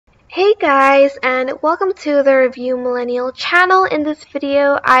Hey guys, and welcome to the Review Millennial channel. In this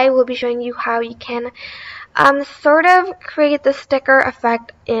video, I will be showing you how you can sort of create the sticker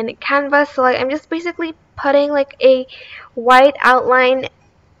effect in Canva. So I'm just basically putting like a white outline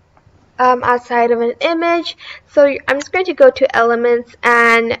outside of an image. So I'm just going to go to Elements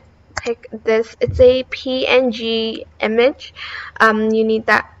and pick this. It's a PNG image. You need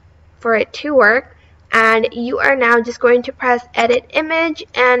that for it to work. And you are now just going to press Edit Image,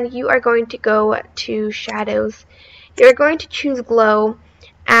 and you are going to go to Shadows. You're going to choose Glow,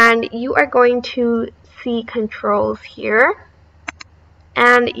 and you are going to see Controls here.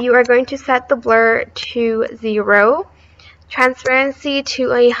 And you are going to set the blur to 0, transparency to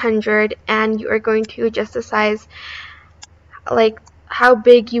 100, and you are going to adjust the size, like how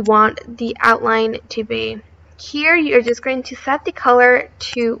big you want the outline to be. Here you're just going to set the color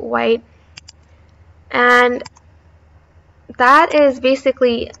to white, and that is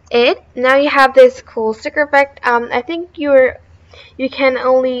basically it. Now you have this cool sticker effect. I think you can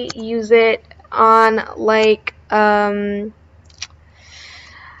only use it on like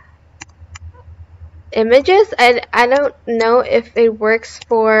images. I don't know if it works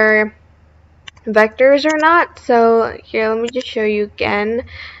for vectors or not. So here, let me just show you again.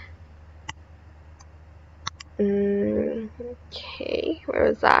 Okay, where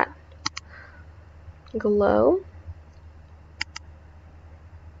was that? Glow.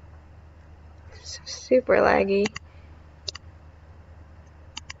 Super laggy.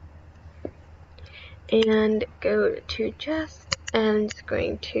 And go to adjust, and I'm just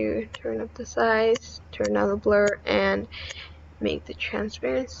going to turn up the size, turn down the blur, and make the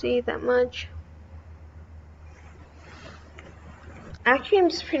transparency that much. Actually, I'm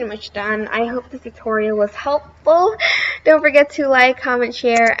just pretty much done. I hope this tutorial was helpful. Don't forget to like, comment,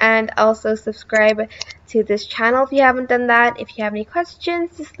 share, and also subscribe to this channel if you haven't done that. If you have any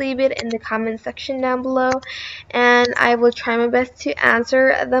questions, just leave it in the comment section down below, and I will try my best to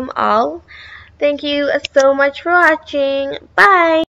answer them all. Thank you so much for watching. Bye!